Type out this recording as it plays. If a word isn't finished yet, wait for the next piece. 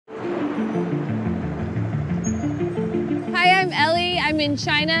Hi, I'm Ellie. I'm in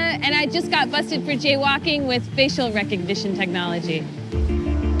China, and I just got busted for jaywalking with facial recognition technology.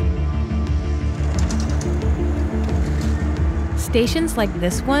 Stations like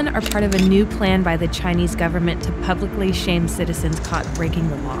this one are part of a new plan by the Chinese government to publicly shame citizens caught breaking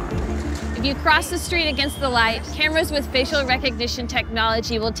the law. If you cross the street against the light, cameras with facial recognition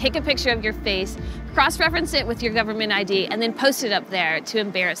technology will take a picture of your face, cross-reference it with your government ID, and then post it up there to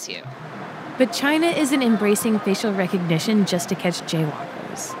embarrass you. But China isn't embracing facial recognition just to catch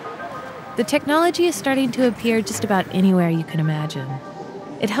jaywalkers. The technology is starting to appear just about anywhere you can imagine.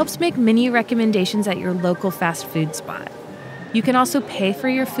 It helps make menu recommendations at your local fast food spot. You can also pay for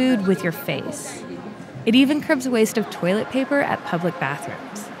your food with your face. It even curbs waste of toilet paper at public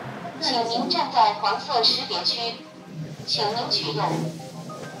bathrooms.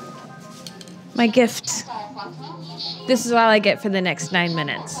 My gift. This is all I get for the next 9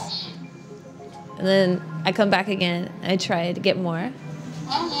 minutes. And then I come back again, I try to get more.